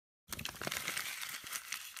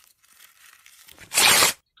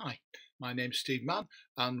My name's Steve Mann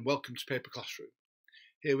and welcome to Paper Classroom.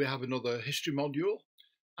 Here we have another history module,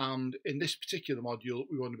 and in this particular module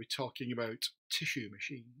we want to be talking about tissue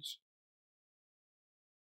machines.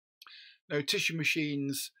 Now, tissue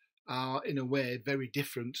machines are in a way very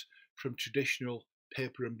different from traditional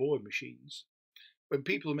paper and board machines. When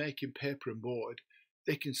people are making paper and board,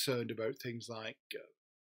 they're concerned about things like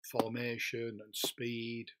formation and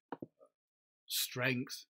speed,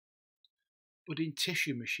 strength. But in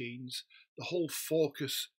tissue machines, the whole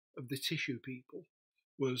focus of the tissue people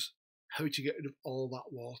was how to get rid of all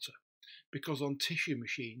that water. Because on tissue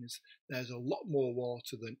machines, there's a lot more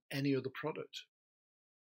water than any other product.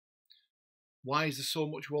 Why is there so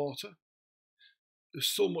much water? There's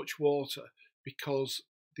so much water because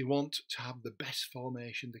they want to have the best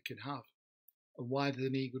formation they can have. And why do they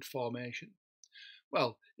need good formation?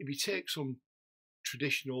 Well, if you take some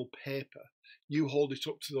traditional paper, you hold it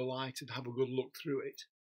up to the light and have a good look through it.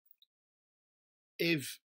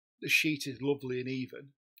 If the sheet is lovely and even,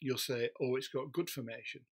 you'll say, oh, it's got good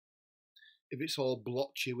formation. If it's all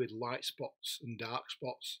blotchy with light spots and dark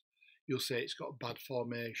spots, you'll say it's got bad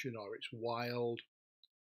formation or it's wild.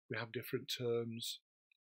 We have different terms.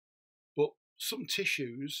 But some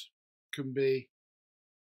tissues can be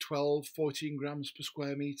 12, 14 grams per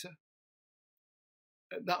square metre.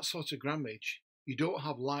 At that sort of grammage, you don't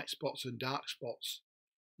have light spots and dark spots.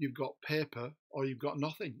 You've got paper or you've got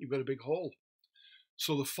nothing. You've got a big hole.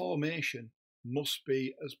 So the formation must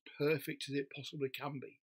be as perfect as it possibly can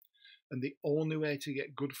be. And the only way to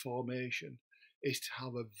get good formation is to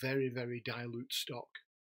have a very, very dilute stock.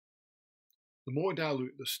 The more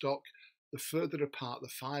dilute the stock, the further apart the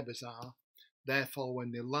fibres are. Therefore,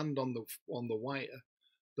 when they land on the wire,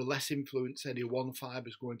 the less influence any one fibre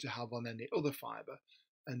is going to have on any other fibre,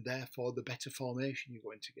 and therefore the better formation you're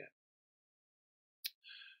going to get.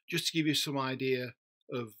 Just to give you some idea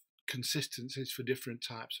of consistencies for different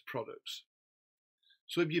types of products.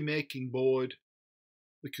 So if you're making board,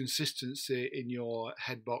 the consistency in your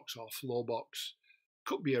head box or floor box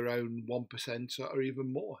could be around 1% or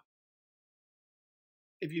even more.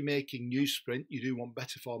 If you're making newsprint, you do want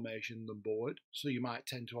better formation than board, so you might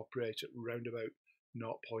tend to operate at around about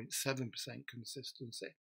 0.7%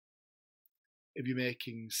 consistency. If you're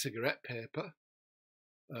making cigarette paper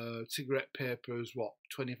is what,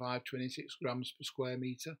 25, 26 grams per square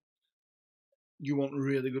metre. You want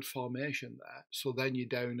really good formation there, so then you're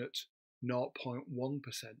down at 0.1%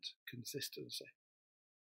 consistency.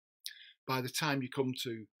 By the time you come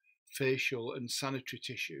to facial and sanitary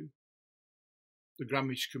tissue, the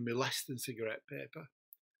grammage can be less than cigarette paper,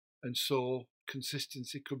 and so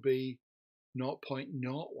consistency could be 0.01%.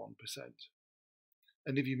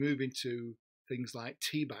 And if you move into things like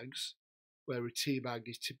tea bags, where a tea bag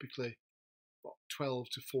is typically 12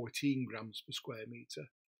 to 14 grams per square metre,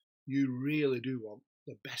 you really do want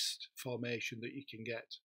the best formation that you can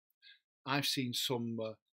get. I've seen some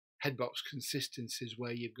headbox consistencies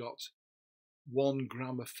where you've got 1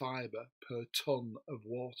 gram of fibre per tonne of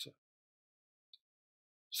water.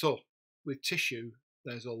 So with tissue,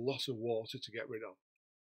 there's a lot of water to get rid of.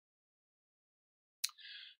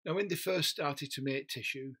 Now, when they first started to make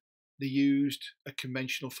tissue, they used a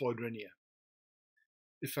conventional floyd.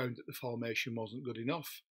 They found that the formation wasn't good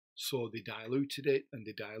enough, so they diluted it and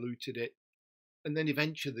they diluted it, and then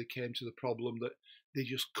eventually they came to the problem that they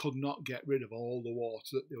just could not get rid of all the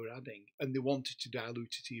water that they were adding, and they wanted to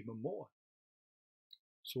dilute it even more.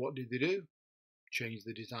 So what did they do? Change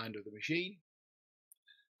the design of the machine,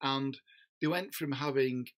 and they went from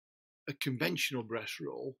having a conventional breast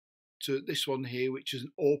roll to this one here, which is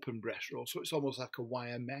an open breast roll, so it's almost like a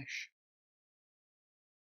wire mesh.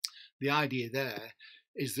 The idea there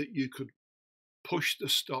is that you could push the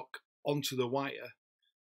stock onto the wire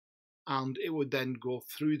and it would then go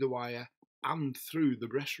through the wire and through the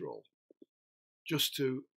breast roll just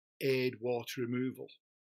to aid water removal.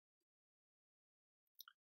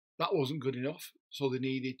 That wasn't good enough, so they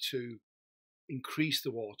needed to increase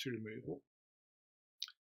the water removal.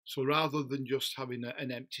 So rather than just having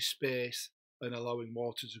an empty space and allowing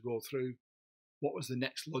water to go through, what was the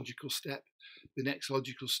next logical step? The next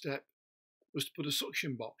logical step was to put a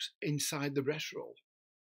suction box inside the breast roll.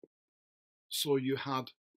 So you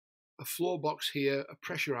had a floor box here, a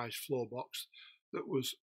pressurized floor box that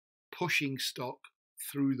was pushing stock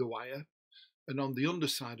through the wire, and on the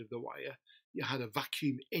underside of the wire you had a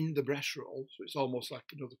vacuum in the breast roll, so it's almost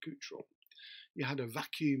like another couch roll. You had a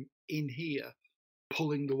vacuum in here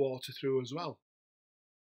pulling the water through as well.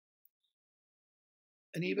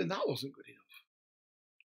 And even that wasn't good enough.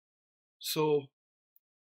 So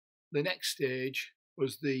the next stage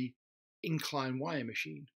was the incline wire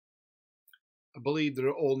machine. I believe there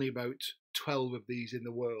are only about 12 of these in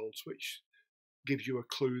the world, which gives you a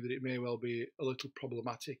clue that it may well be a little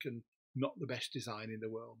problematic and not the best design in the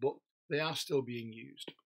world, but they are still being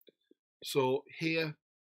used. So here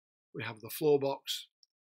we have the floor box.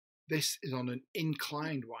 This is on an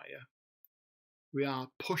inclined wire. We are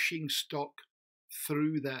pushing stock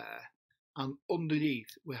through there, and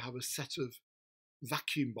underneath we have a set of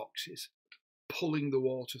vacuum boxes pulling the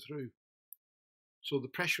water through. So the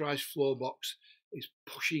pressurized floor box is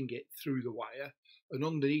pushing it through the wire, and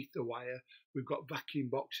underneath the wire we've got vacuum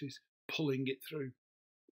boxes pulling it through.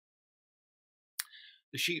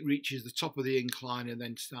 The sheet reaches the top of the incline and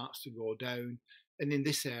then starts to go down, and in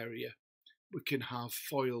this area we can have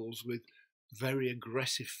foils with very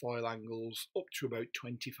aggressive foil angles up to about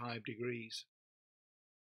 25 degrees.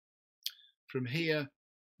 From here,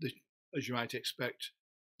 as you might expect,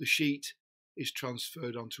 the sheet is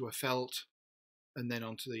transferred onto a felt and then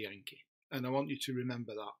onto the Yankee. And I want you to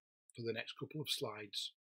remember that for the next couple of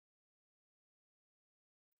slides.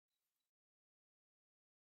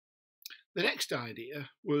 The next idea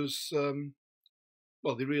was,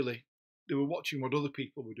 well, they were watching what other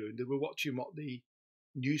people were doing. They were watching what the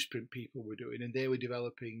newsprint people were doing, and they were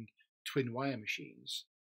developing twin wire machines.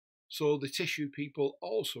 So the tissue people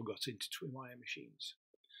also got into twin wire machines.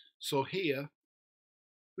 So here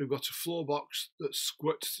we've got a floor box that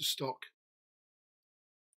squirts the stock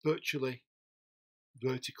virtually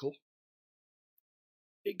vertical.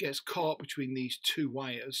 It gets caught between these two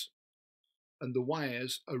wires, and the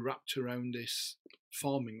wires are wrapped around this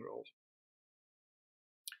forming roll.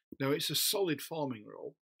 Now it's a solid forming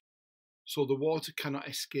roll, so the water cannot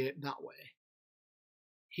escape that way.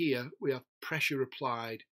 Here we have pressure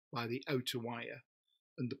applied by the outer wire,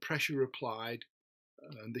 and the pressure applied,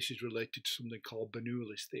 and this is related to something called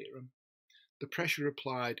Bernoulli's theorem, the pressure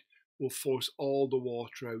applied will force all the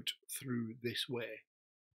water out through this way.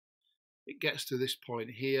 It gets to this point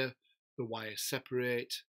here, the wires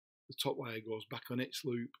separate, the top wire goes back on its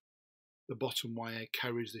loop, the bottom wire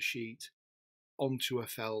carries the sheet onto a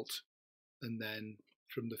felt, and then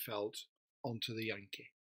from the felt onto the Yankee.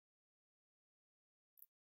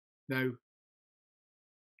 Now,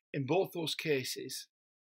 in both those cases,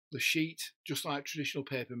 the sheet, just like traditional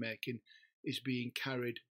paper making, is being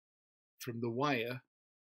carried from the wire,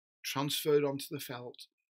 transferred onto the felt,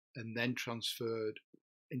 and then transferred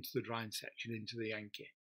into the drying section, into the Yankee.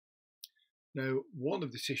 Now, one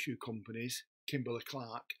of the tissue companies,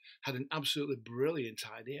 Kimberly-Clark, had an absolutely brilliant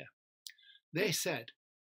idea. They said,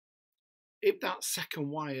 if that second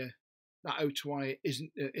wire, that outer wire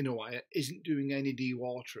inner wire isn't doing any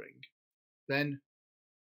dewatering, then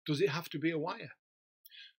does it have to be a wire?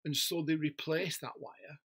 And so they replaced that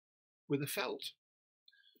wire with a felt.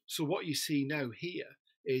 So what you see now here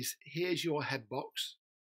is, here's your head box,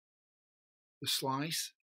 the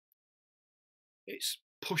slice. It's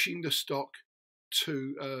pushing the stock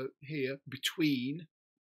to here between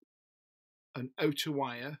an outer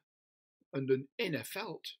wire and an inner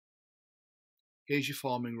felt. Here's your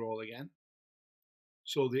forming roll again.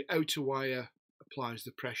 So the outer wire applies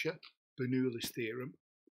the pressure, Bernoulli's theorem.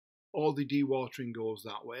 All the dewatering goes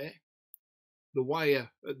that way. The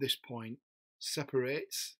wire at this point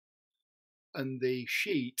separates, and the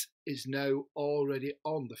sheet is now already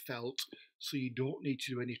on the felt, so you don't need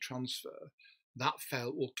to do any transfer. That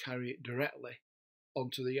felt will carry it directly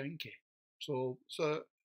onto the Yankee. So it's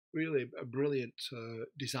really a brilliant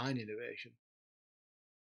design innovation.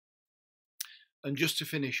 And just to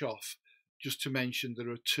finish off, just to mention, there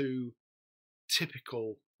are two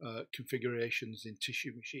typical configurations in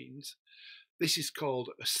tissue machines. This is called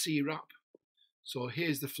a Cwrap. So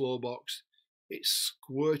here's the floor box. It's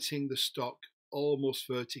squirting the stock almost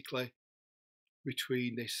vertically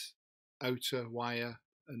between this outer wire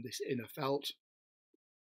and this inner felt.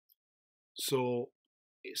 So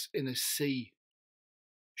it's in a C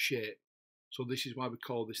shape. So this is why we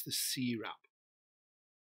call this the Cwrap.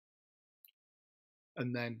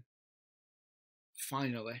 And then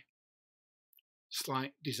finally,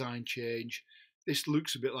 slight design change. This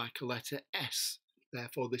looks a bit like a letter S,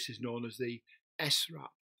 therefore this is known as the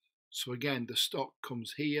S-wrap. So again, the stock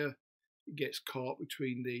comes here, it gets caught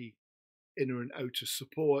between the inner and outer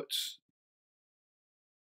supports.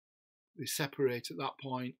 They separate at that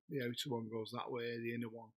point, the outer one goes that way, the inner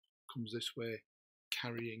one comes this way,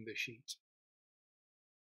 carrying the sheet.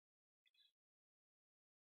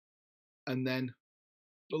 And then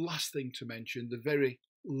the last thing to mention, the very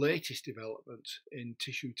latest development in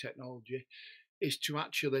tissue technology, is to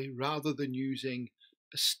actually, rather than using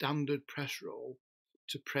a standard press roll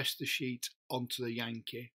to press the sheet onto the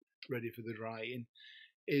Yankee ready for the drying,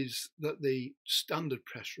 is that the standard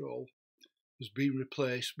press roll has been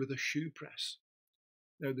replaced with a shoe press.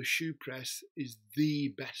 Now the shoe press is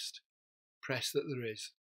the best press that there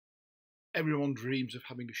is. Everyone dreams of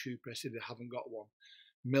having a shoe press if they haven't got one.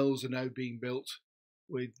 Mills are now being built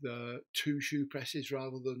with 2 shoe presses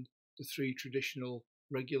rather than the 3 traditional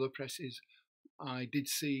regular presses. I did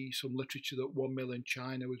see some literature that one mill in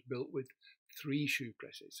China was built with 3 shoe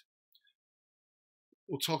presses.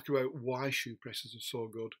 We'll talk about why shoe presses are so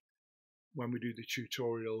good when we do the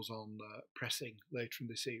tutorials on pressing later in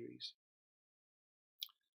the series.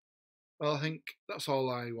 Well, I think that's all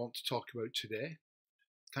I want to talk about today.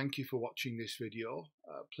 Thank you for watching this video.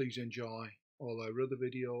 Please enjoy all our other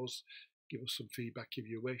videos. Give us some feedback if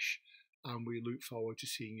you wish, and we look forward to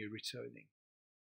seeing you returning.